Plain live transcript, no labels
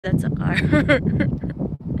That's a car.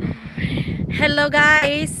 Hello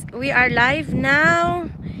guys, we are live now.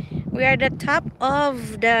 We are the top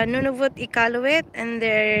of the Nunavut Iqaluit and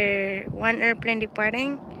there one airplane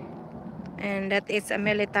departing, and that is a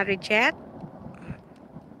military jet.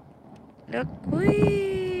 Look, whee!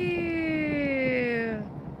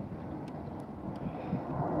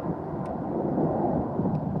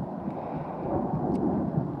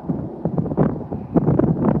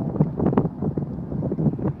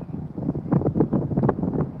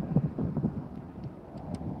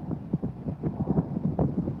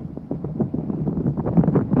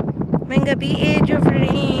 May gabi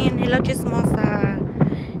Jofreen. Hello Chismosa.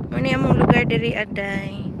 Muna among lugar diri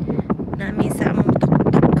aday. Nami sa among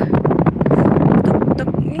tuk-tuk.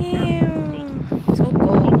 Tuk-tuk. So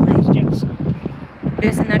cold.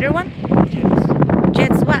 There's another one?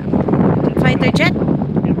 Jets what? Fighter jet?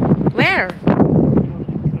 Where?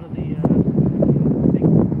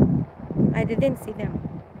 I didn't see them.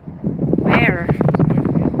 Where?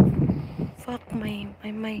 Fuck my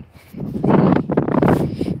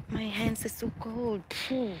hands are so cold.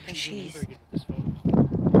 Phew, jeez.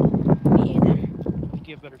 Me either. You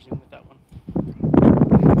get better zoom with that one.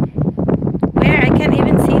 Where? I can't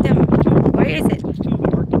even see them. Where is it? There's two of them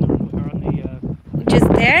parked on the Just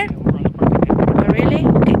there? over on the parking deck. Oh, really?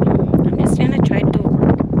 Okay. I'm just gonna try to.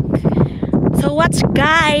 So watch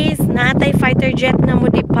guys. Natay fighter jet na mo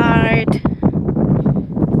depart.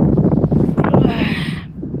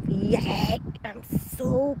 Yuck. I'm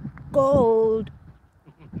so cold.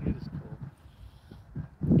 It is cool.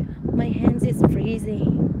 My hands is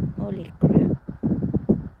freezing. Holy crap.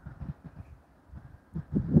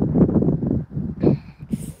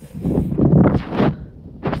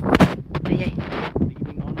 Ay, ay.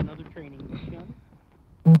 Leaving on another training mission.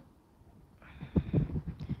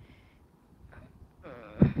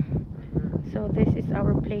 So this is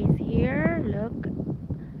our place here. Look.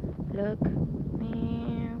 Look.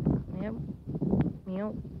 Meow. Meow.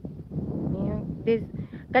 Meow. Meow. This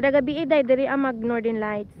kada gabi day diri amag Northern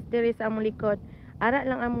Lights. Diri sa among likod. Ara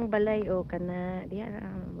lang among balay o kana. Di ara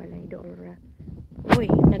among balay doora.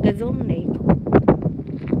 Uy, naga-zoom na ito.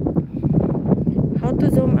 How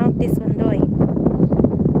to zoom out this one, doy?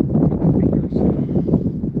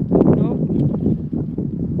 No?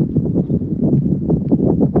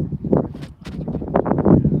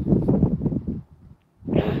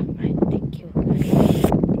 Ay, thank you.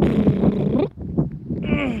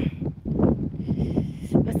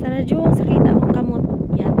 Basta na dyan, sakita akong kamot.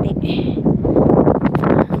 Yate.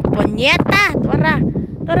 Ponyeta! Tora!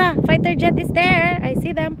 Tora! Fighter jet is there! I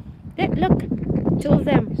see them. There, look! Two of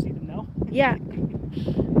them. You see them now? Yeah.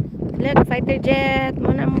 Look, fighter jet.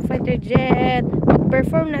 Muna mo fighter jet.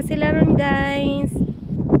 Mag-perform na sila ron, guys.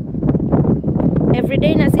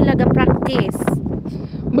 Everyday na sila ga-practice.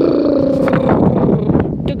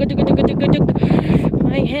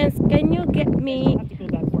 My hands, can you get me? Have to go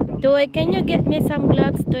that far down. Doy, can you get me some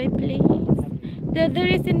gloves, Doy, please? There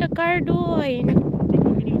is in the car, Doy. Take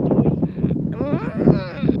a video, Joey.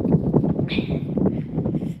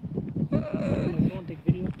 Don't take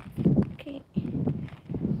video. Okay.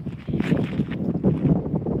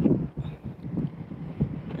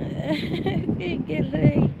 Sige,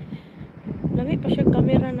 Ray. Lami pa siya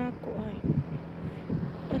camera na ako, ay.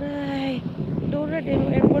 Aray. Dura din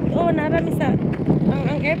ang airport. Oh, nara mi sa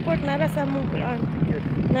ang airport nara sa mo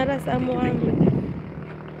nara sa mo ang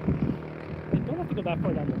You don't have to go that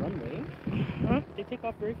far down the runway. huh? They take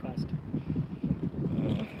off very fast.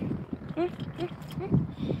 Let's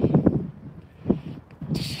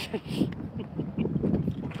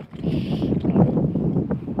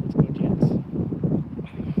go, Jets.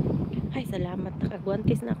 Ay, salamat.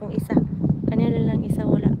 Nakagwantis na akong isa. Kanila lang isa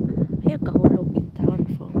wala. Ay, kahulog yung town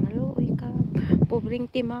phone. Maluoy ka. Pobreng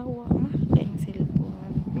timawa. Kayang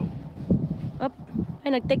cellphone. Up.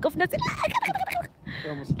 Ay, nag-take off na sila.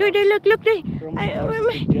 They're almost Doy, doy, look, look, doy. They're almost Ay, out of oh, the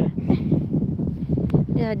big jet.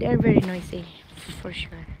 yeah, they are very noisy. For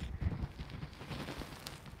sure.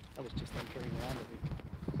 That was just them turning around.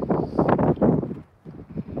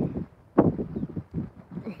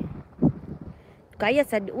 Kaya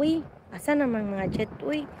sad, uy. Asa naman mga jet,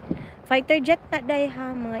 uy. Fighter jet na day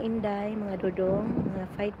ha, mga inday, mga dodong, mga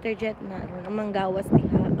fighter jet na, namang gawas ni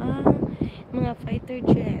ha. Mga fighter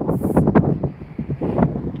jets.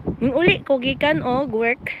 Yung uli ko gikan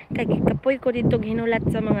work, kagikapoy ko dito ginulat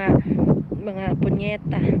sa mga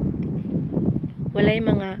punyeta. Walay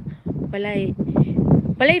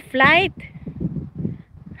flight.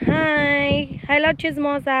 Hi. Hello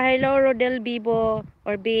Chismosa, hello Rodel Bibo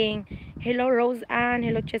or Bing. Hello Rose Ann,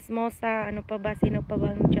 hello Chismosa. Ano pa ba? Sino pa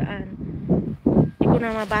bang dyan? ko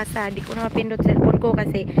na mabasa, di ko na mapindot cellphone ko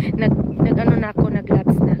kasi nag ano na ako,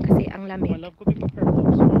 nag-labs na kasi ang My lamig. love, go get me a pair of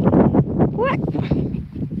gloves. What?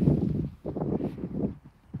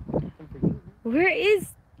 Some for you. Where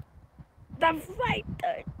is the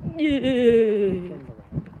fighter? Turn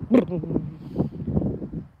around.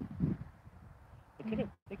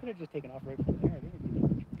 They could have just taken off right from there. I think it'd be too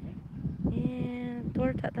much for me.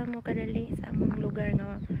 Tour ta mo kadali sa among lugar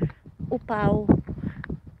nga Upaw.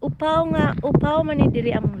 Upaw man ni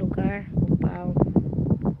diri among lugar. Upaw.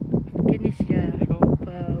 Kini siya.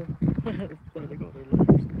 Upaw. There they go. They're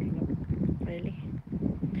looking speeding up. Really?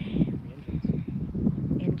 The engines.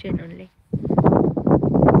 Engine only.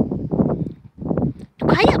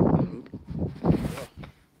 Kaya.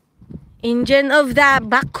 Engine of the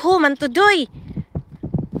backhoe man tudoy.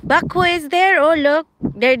 Backhoe is there. Oh look,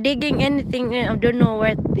 they're digging anything. I don't know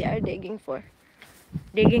what they are digging for.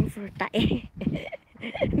 Digging for tae.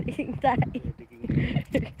 Digging tae.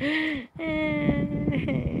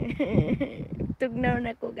 Tugnaw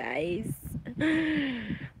na ko guys.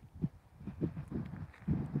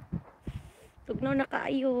 Tugnaw na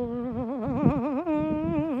kaayo.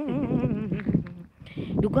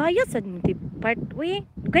 Dugaya sa di part we.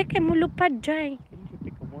 Dugay kay mo lupad jay. Couldn't you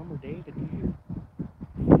pick a warmer day to do your...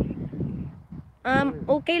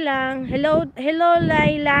 Okay lang. Hello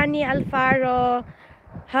Lailani Alfaro.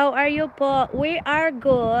 How are you po? We are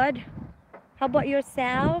good. How about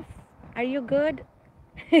yourself? Are you good?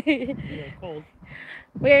 We are cold.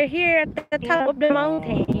 We're here at the top of the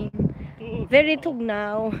mountain. Very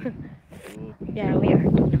tugnaw. Yeah, we are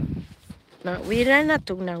tugnaw. No, we are not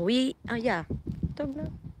tugnaw. We, yeah, tugnaw.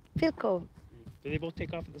 Feel cold. Do they both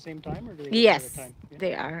take off at the same time, or do they? Yes, At a time? Yeah.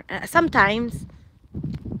 they are. Sometimes.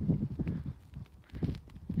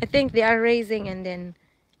 I think they are raising and then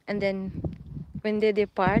when they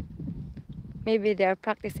depart, maybe they are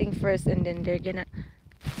practicing first and then they're gonna,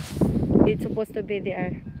 it's supposed to be they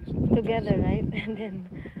are together, right? And then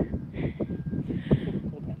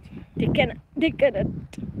they cannot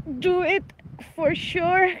do it for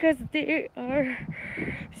sure because they are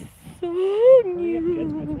so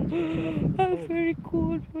new. I'm very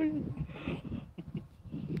cold.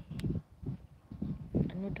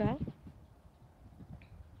 Ano daw?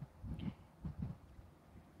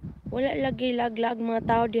 Wala lagi laglag mga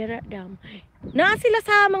tao dira dam. Naa sila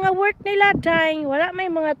sa mga work nila dai. Wala may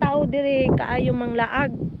mga tao diri kaayo mang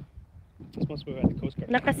laag. This must be at the Coast Guard.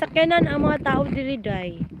 Nakasakyanan ang mga tao diri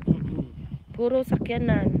dai. Puro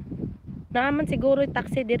sakyanan. Naaman siguro yung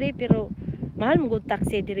taxi diri pero mahal mo gud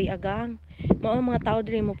taxi diri agang. Mao mga tao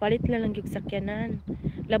diri mo palit lang gyud sakyanan.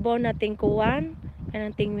 Labaw na tingkuan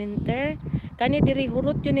kanang ting winter. Kani diri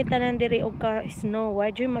hurot yun ni tanan diri og ka snow. Wa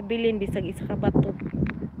jud mabilin bisag isa ka bato.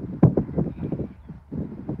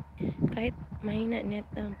 Kahit mahina net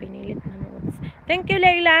ang pinilit manood. Thank you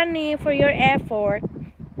Leilani for your effort.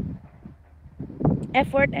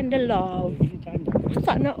 Effort and the love.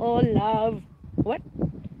 Sana all love. What?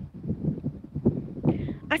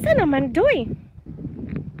 Asa naman doy?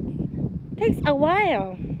 Takes a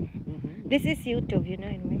while. This is YouTube, you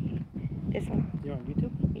know, anyway. This one. You're on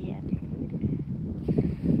YouTube? Yeah.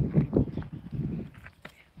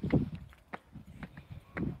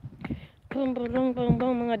 Bang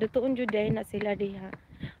mga dutuon jud day na sila diha.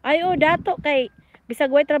 Ay oh dato kay bisag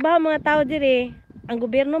way trabaho mga tao diri, ang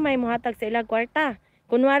gobyerno may mohatag sa ilang kwarta.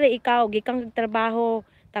 Kunwari ikaw gikang trabaho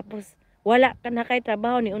tapos wala ka na kay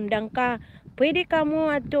trabaho ni undang ka. Pwede ka mo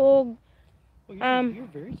adto og You're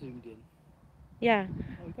very zoomed in. yeah.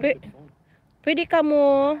 Oh, you got a good phone. Pwede ka mo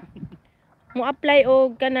apply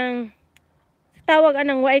og kanang tawag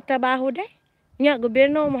anang way trabaho day. Nya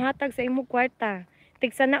gobyerno mohatag sa imong kwarta.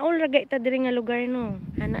 Tig sa naol ragay ta diri nga lugar no.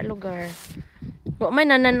 Ana lugar. Wa man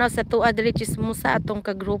nananaw sa tuwa diri chismosa atong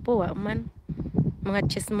kagrupo wa man. Mga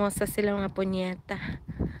chismosa sila mga punyeta.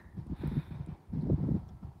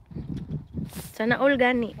 Sa naol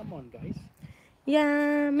gani. Come on, guys.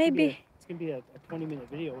 Yeah, maybe. It's gonna be a 20-minute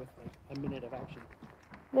video with like a minute of action.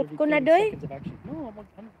 Wat Every ko na 30 doy? seconds of action. No,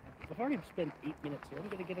 I've already spent 8 minutes here. I'm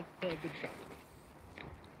gonna get a good shot.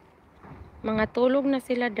 Mga tulog na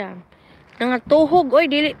sila dam. Nga tuhog oy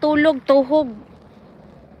dili tulog tuhog.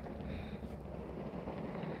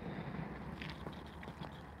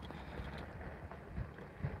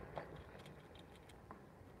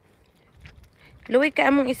 Luwi ka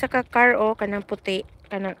among isa ka car o kanang puti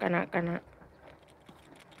kana.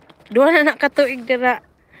 Duha na nakatuig dira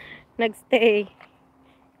nagstay.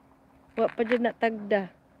 Wa pa jud na tagda.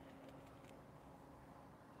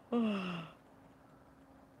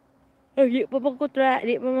 Di pa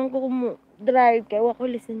man ko drive kay wa ko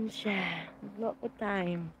lisensya. Wa ko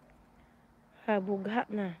time. Bugha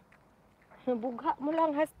na. Bugha mo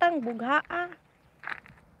lang, hastang bugha ah.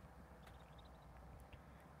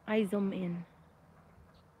 I zoom in.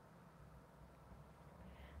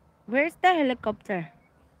 Where's the helicopter?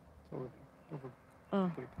 Over Oh,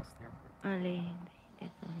 way past the airport. ali.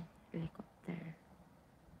 Ito, helicopter.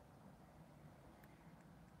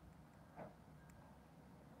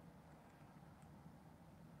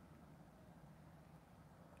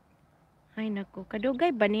 Ay naku,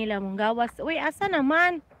 kadugay ba nila mong gawas? Uy, asa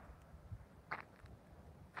naman?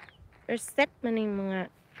 Reset man yung mga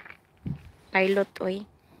pilot, uy.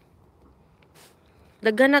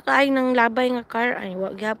 Daghan na kaay ng labay nga car. Ay,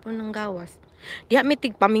 wag gyapon ng gawas. Diha mi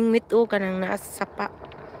tig pamingwit o kanang naa sa sapa.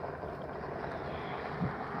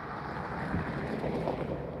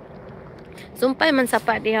 Sumpay man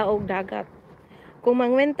sapa diha og dagat. Kung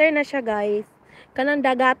mang-winter na siya, guys, kanang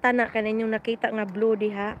dagatan na kaninyong nakita nga blue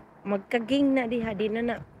diha, magkaging na diha, di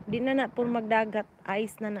na na pur magdagat,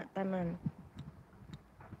 ice na na tanan.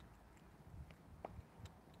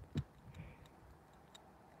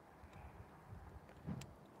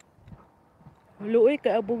 Luoy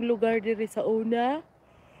ka abong lugar diri sa una.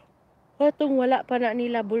 Hatong wala pa na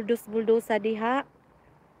nila buldos-buldosa diha.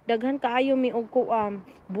 Daghan kaayo mi og kuam.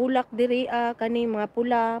 Bulak diri kani mga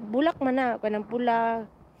pula. Bulak man na kanang pula.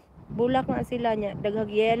 Bulak na sila nya. Daghag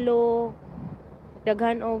yellow.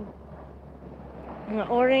 Daghan og mga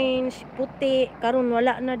orange, puti. Karon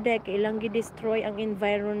wala na dek ilang gi-destroy ang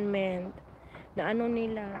environment. Na ano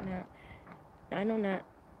nila na ano na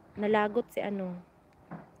nalagot si ano.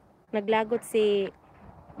 Naglagot si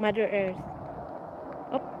Mother Earth.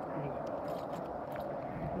 Op.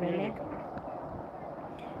 Really?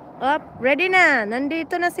 Up, ready na.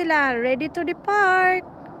 Nandito na sila. Ready to depart.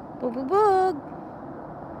 Bububog.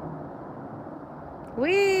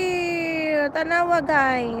 Wee! Tanawa,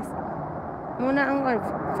 guys. Muna ang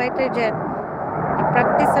fighter jet.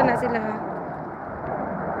 I-practice na sila, ha.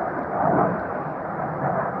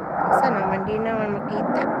 Asa naman, di naman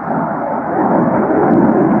makita.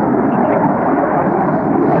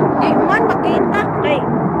 Di man makita. Ay,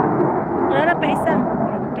 wala pa isa.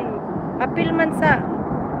 Apil man sa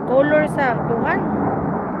color sa buwan.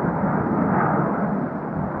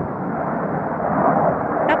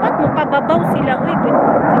 Dapat mo pababaw sila. Uy,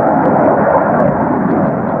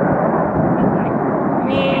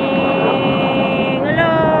 hala.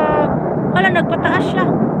 Hala, nagpataas siya.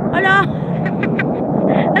 Hala.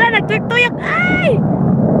 Hala, nagtuyok-tuyok. Ay!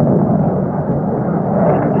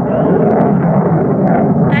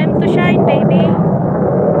 Time to shine, baby.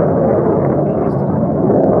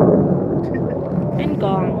 And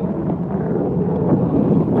gone.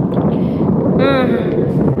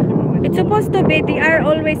 It's supposed to be, they are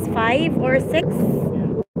always 5 or 6.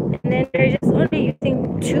 And then they're just only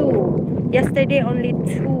using 2. Yesterday only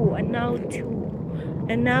 2. And now 2.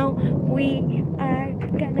 And now we are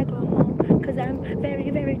gonna go home. Because I'm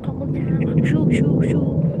very, very cold now. Shoo, shoo,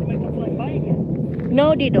 shoo. They might fly by again.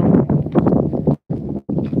 No, they don't.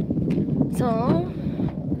 So.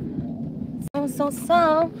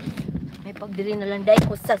 May pagdiri na lang dahil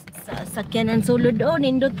ko sa sakyanan sulod o.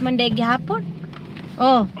 Nindot man dahil gihapon.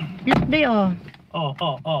 Oh, look day oh.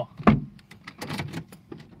 Oh.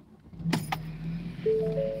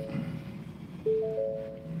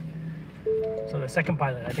 So the second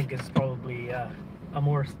pilot, I think, is probably a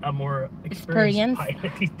more experienced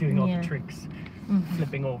pilot. He's doing all the tricks,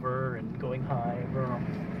 flipping over and going high.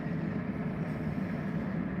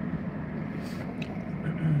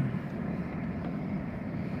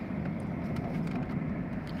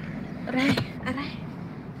 Aray.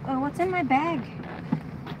 Oh, what's in my bag?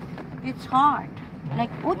 It's hard.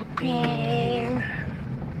 Like pudding.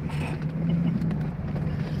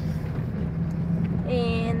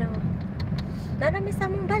 And narami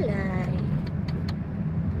sa mong balay.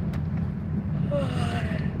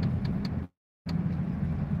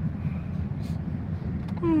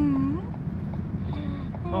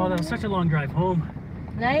 Oh, that was such a long drive home.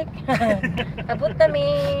 Like, abot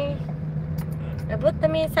kami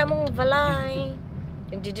sa mong balay.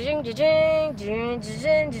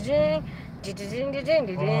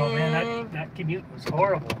 Oh man, that commute was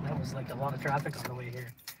horrible. That was like a lot of traffic on the way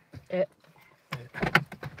here.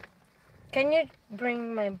 Can you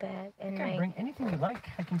bring my bag and I can bring anything you like.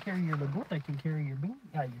 I can carry your lagut. I can carry your bean.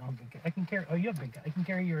 You don't have big. I can carry. Oh, you have big. I can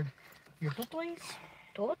carry your toys.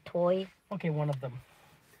 toy? Okay, one of them.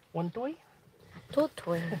 One toy.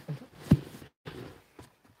 Toy.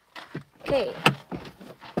 Okay.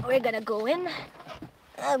 We're gonna go in.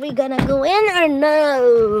 Are we gonna go in or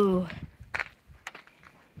no?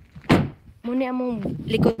 Muna among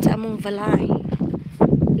likod sa among balay.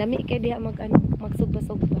 Lami kay diha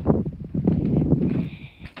magsugba-sugba.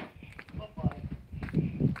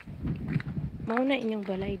 Mauna inyong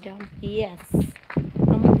balay daw. Yes.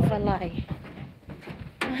 Among balay.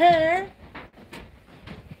 Ha?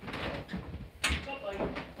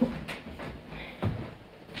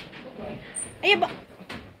 Ay ba?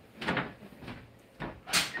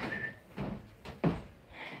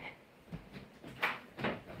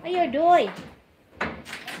 Ayaw, doy.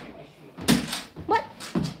 What?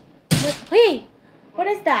 Hey! What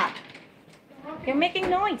is that? You're making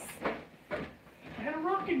noise. I had a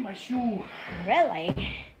rock in my shoe. Really?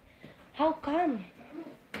 How come?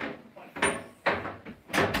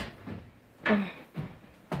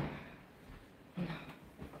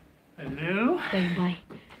 Hello? Bye-bye.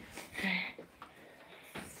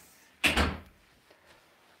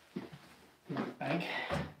 Bag.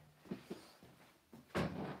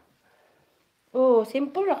 Oh,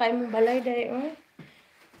 simple ra kay mong balay day, oh.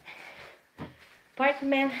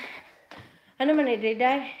 Apartment. Ano man day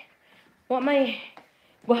day? Wa may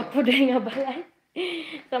gwapo day nga balay.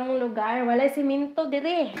 Sa mong lugar, walay siminto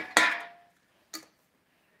dire.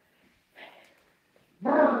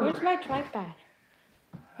 Where's my tripod?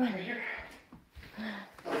 Right here.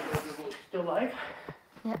 Still alive?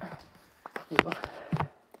 Yeah.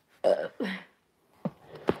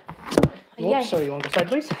 Oops, sorry, you want to go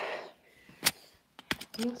sideways?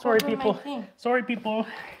 Sorry, people. Sorry, people.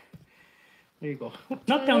 There you go.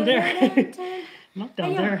 Not down there. Not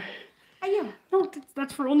down there. Ayaw. No,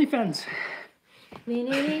 that's for OnlyFans.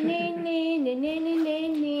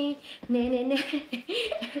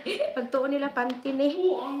 Pagtuon nila panty ni.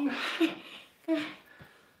 Uang.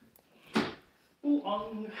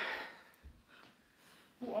 Uang.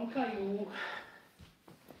 Uang kayo.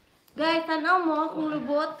 Guys, tanaw mo akong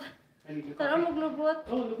lubot. Tanaw mo lubot.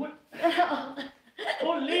 Oh, lubot.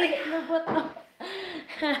 Holy. Lubot.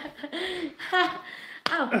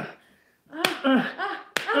 Ow.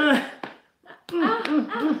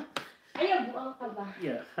 Ayaw, buang ka ba?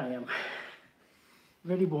 Yeah, I am.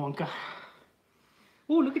 Ready, buwangka.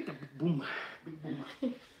 Oh, look at the big boom. Big boom.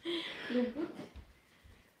 Lubot.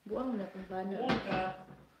 Buang na, kumbana. Buwangka.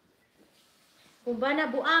 Kumbana,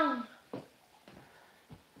 buang.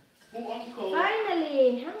 Buwangko.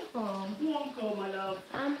 Finally, I'm home. Buwangko, my love.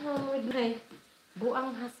 I'm home with my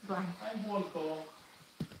buang husband. I'm buwangko.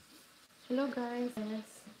 Hello, guys.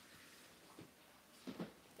 Yes.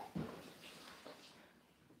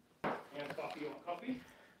 You want coffee?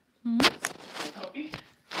 Hmm? You want coffee?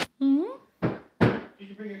 Hmm? Did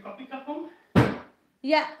you bring your coffee cup home?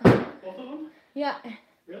 Yeah. Both of them? Yeah.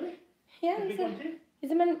 Really? Yeah, The big one too?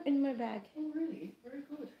 it's in my bag. Oh, really? Very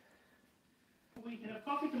good. We can have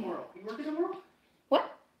coffee tomorrow. You working tomorrow?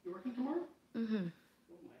 What? You working tomorrow? Mm-hmm.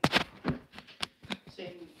 Oh my.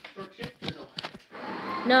 Same short shift or no?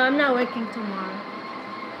 No, I'm not working tomorrow.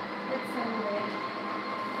 It's Sunday.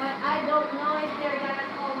 But I don't know if they're gonna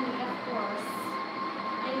call me, of course.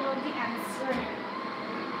 I know the answer.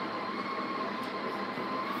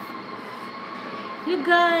 You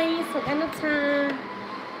guys, ano ta?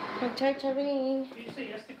 Mag-charcharing. Did you say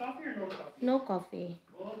yes to coffee or no to coffee? No coffee.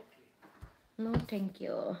 Okay. No, thank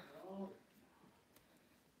you. Oh.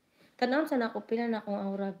 Tanaw sa nako pila na akong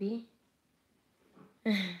aura, bi.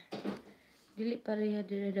 Dili pareha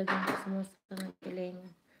diri dagang sa mga silingan.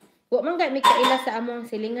 Wa man gay mi kaila sa among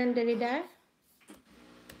silingan diri da.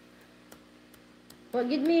 Wa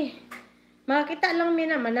gid mi. Makita lang mi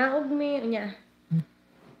na manaog mi unya.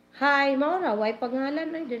 Hi, mao ra way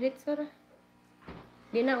pangalan ay diretso ra.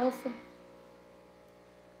 Di na also.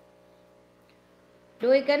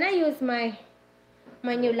 Doy can I use my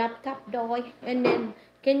new laptop, Doy? And then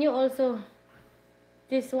can you also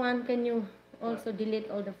this one can you also delete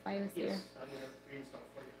all the files here? Yes, I'm going to reinstall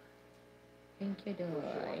for you. Thank you,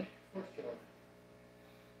 Doy. For sure.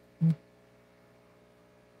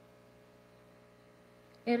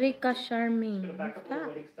 Erika Charming. Gonna back up all the What's that?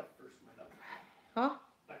 wedding stuff first, my love. Huh?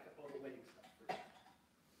 Back up all the wedding stuff first.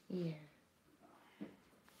 Yeah.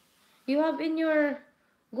 You have in your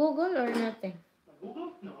Google or nothing?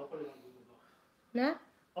 Google? No, I'll put it on Google Docs. Na?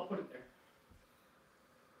 I'll put it there.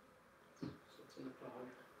 So it's in the cloud.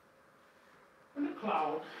 In the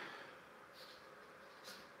cloud.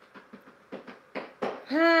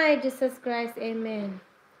 Hi, Jesus Christ. Amen.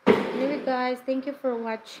 Anyway, guys, thank you for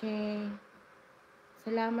watching.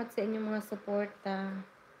 Salamat sa inyong mga suporta.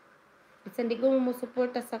 Bisan di ko mo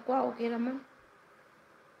suporta sa kwa, okay naman.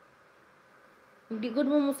 Hindi ko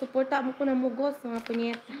mo suporta mo ko na mugos, mga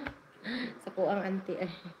punyeta. Sa ko ang auntie.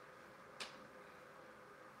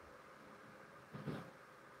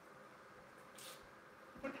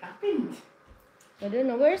 What happened? I don't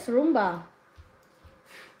know. Where's Roomba?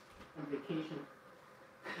 On vacation.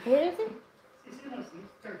 Where is it? Is it on sleep?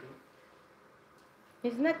 Starting.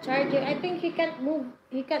 He's not charging. I think he can't move.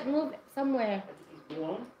 He can't move somewhere. He's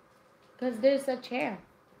blown? Because there's a chair.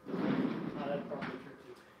 That's probably true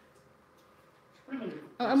too.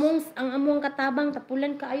 Ang among katabang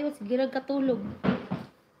tapulan kaayo sigirag katulog.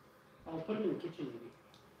 I'll put him in the kitchen maybe.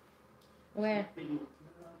 Where?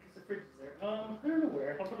 Because the fridge is there. I don't know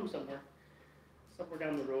where. I'll put him somewhere. Somewhere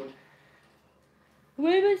down the road.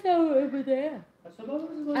 Where was over there?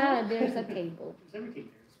 There's a table. There's everything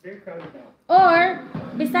there. It's very crowded now. Or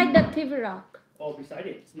beside the TV rock. Oh, beside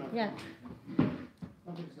it. It's not. Yeah. I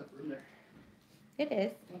don't think there's enough room there. It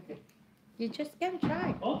is. Okay. You just can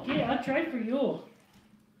try. Okay, I'll try for you.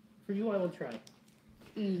 For you, I will try.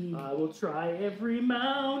 I will try every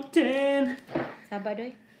mountain.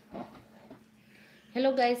 Sabadoy.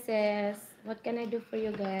 Hello guys, sis. What can I do for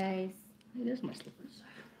you guys? Hey, there's my slippers.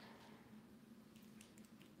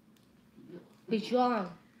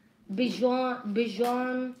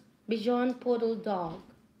 Bichon poodle dog.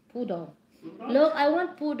 Poodle. Look, I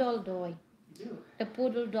want poodle dog. The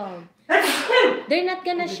poodle dog. They're not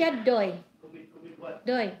gonna shed doy. What?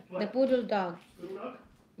 Doy. The poodle dog. Poodle dog?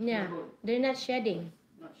 Yeah. They're not shedding.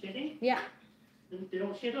 Not shitting? Yeah. They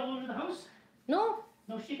don't shit all over the house? No.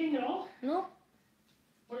 No shitting at all? No.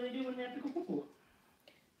 What do they do when they have to go poo-poo?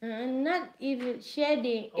 Not even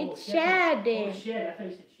shedding. Oh, It's shedding. shedding. Oh, shed. I thought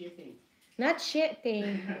you said shitting. Not shitting.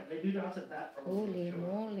 They do not say that. Holy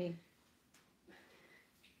moly.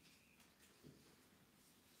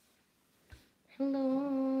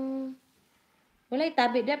 Hello. Walay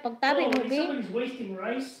tabi dia. Pag tabi mo, babe. Somebody's wasting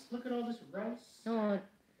rice. Look at all this rice. No,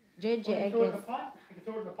 JJ, I I can throw it in guess. the pot. I can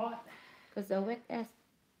throw it in the pot. Because the wet ass.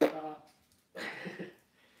 I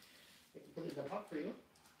can put it in the pot for you.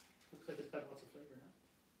 Looks like it's got lots of flavor now.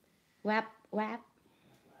 Wap, wap.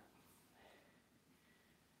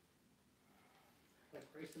 Like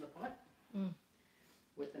rice in the pot. Mm.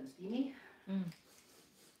 Wet and steamy. Mm.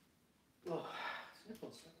 Oh,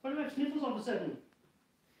 sniffles. Why do I have sniffles all of a sudden?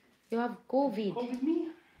 You have COVID. COVID me?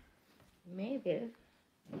 Maybe.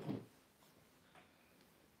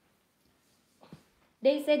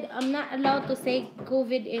 They said I'm not allowed to say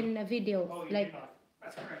COVID in a video. Oh, you're Like, not.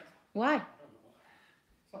 That's alright. why? I don't know.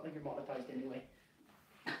 It's not like you're monetized anyway.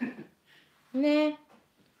 Nah.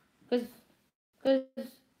 Because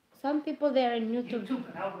some people there in YouTube.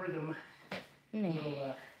 YouTube algorithm Nah.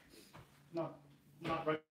 will not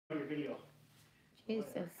run your video.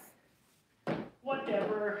 Jesus.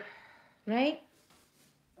 Whatever. Right?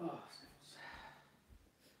 Oh, sniffles.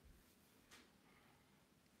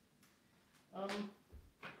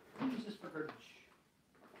 Use this for garbage.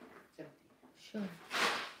 It's empty. Sure.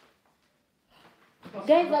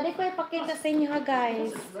 Guys, dali ko ipakita sa inyo ha,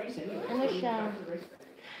 guys. Ano siya?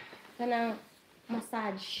 Kanang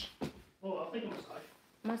massage. Oh, I'll take a massage.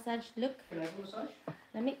 Massage, look. Can I have a massage?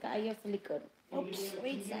 Lamig kaayo sa likod. Oops,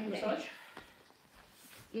 wait, Can you give me a Sunday. massage?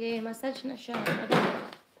 Yeah, massage na siya.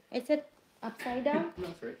 Is it upside down? No,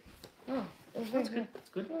 that's right. Oh, over That's here. good.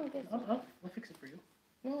 That's good. No, that's- I'll fix it for you.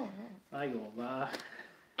 No, Ayo,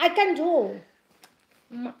 I can do.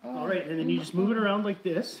 all right, and then you just move it around like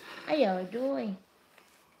this. Ayaw, doing.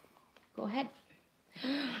 Go ahead.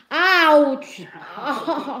 Ouch!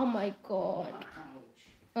 Oh my God. Ouch.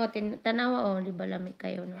 Oh, tanawa, oh, di ba lamig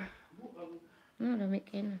kayo, no? No, lamig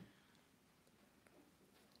kayo, no?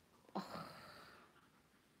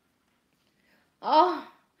 Oh.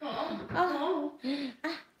 Oh.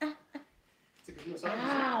 It's a good massage.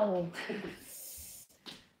 Ow.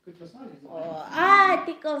 Good massage. Isn't it? Oh, it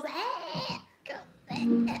tickles.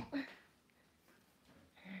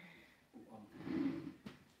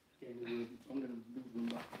 Okay, I'm gonna move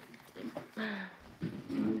Roomba. Why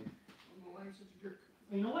are you such a jerk?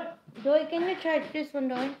 You know what? Doy, can you charge this one,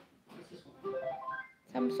 Doy? What's this one?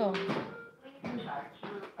 Samsung.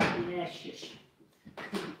 Yeah, shush.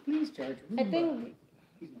 Please charge Roomba. I think,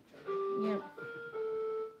 He's not charging. yeah.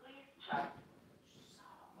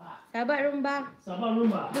 Saba, Roomba. Saba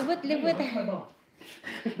Roomba. Libut, libut. Hey, what's my bum?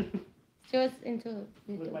 Show us into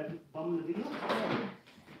With YouTube. my bum in the video?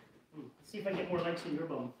 Let's see if I get more likes than your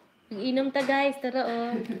bum. Inom ta, guys. Tara,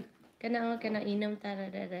 oh. Kana, oh, kana, inom ta.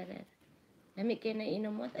 Lamig kayo na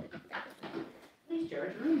inom mo. Please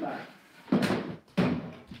charge Roomba.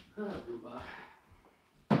 Roomba.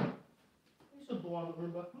 I used to blow on the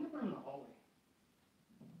Roomba. I'm gonna put him in the hallway.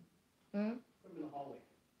 Hmm? Put him in the hallway.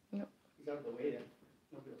 Yep. He's out of the way then.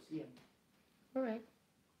 Nobody will see him. All right.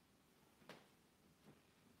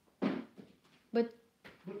 But,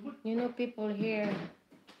 What? you know, people here.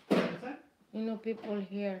 What's that? You know, people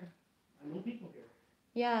here. I know people here.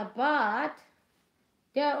 Yeah, but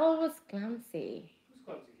they're always clumsy. Who's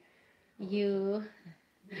clumsy? You.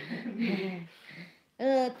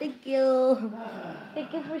 Thank you. Thank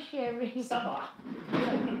you for sharing. Saba.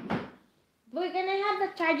 Boy, can I have the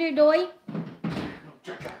charger, Doy?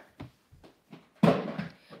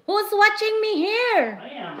 Who's watching me here?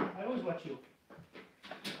 I am. I always watch you.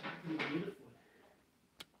 You're beautiful.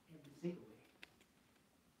 Every single way.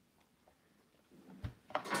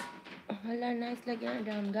 Hala, nice lagi ang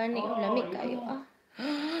dahan. Gani, lamig kayo.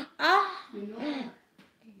 Ah! You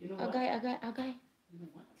know what? Agay. You know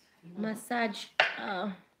what? Massage.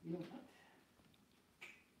 You know what?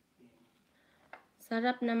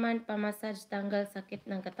 Sarap naman pa-massage, tanggal sakit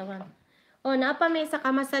ng katawan. Oh, naapa may isa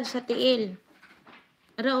ka-massage sa tiil.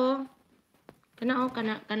 Ara oh.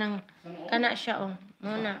 Kana siya oh.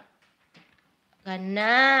 Muna.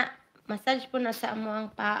 Kana. Massage po na sa amo ang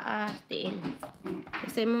paa, tiil.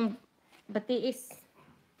 Kasi mong batiis.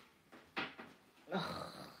 Oh.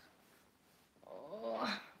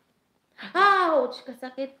 Ouch!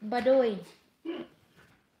 Kasakit badoy.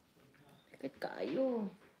 Sakit kayo.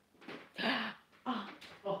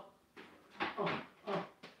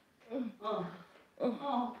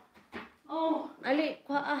 Ali,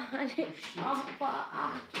 ali.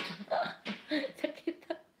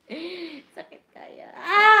 Sakit kaya.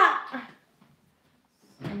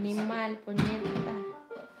 Animal, punyeta.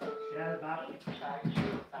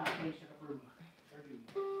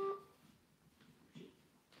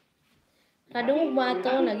 Kadung ba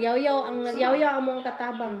to? Nagyaw-yaw ang mga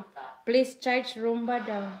katabang. Please charge Roomba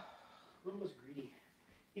daw. Roomba's greedy.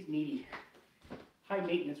 He's needy. High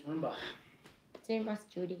maintenance Roomba. Same as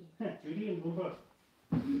Judy. Judy and Roomba.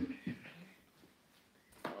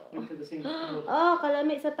 Went to the same school. Oh,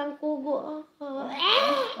 kalami sa tangkugo. Oh.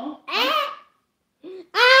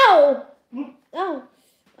 Ow! Oh.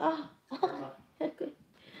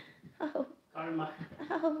 Karma.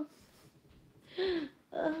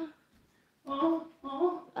 What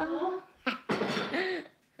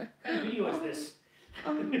video is this?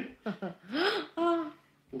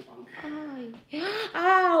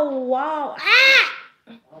 Ow! Wow!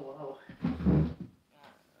 Oh, wow.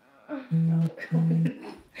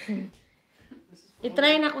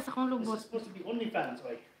 I-try na ako sa akong This lubot. is supposed to be OnlyFans,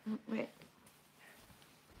 right? Wait.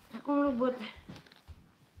 Akong lubot.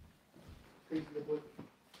 Crazy lubot.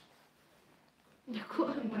 Dako.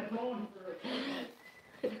 My phone.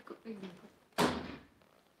 Dako kay lubot.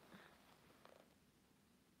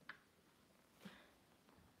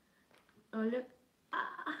 Oh, look.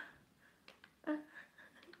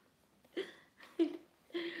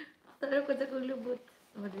 Tara ko sa akong lubot.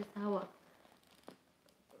 Madasawa.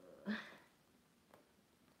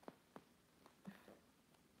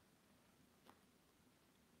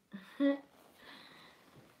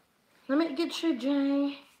 Let me get you,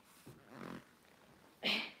 Jay.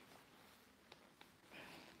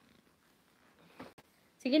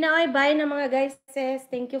 Sige na, oy. Bye na mga guys.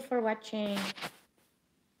 Thank you for watching.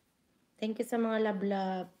 Thank you sa mga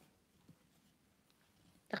love-love.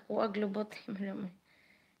 Dako aglubot.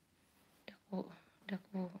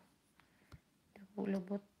 Dako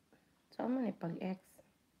lubot. Saan man pag-X?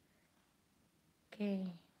 Okay.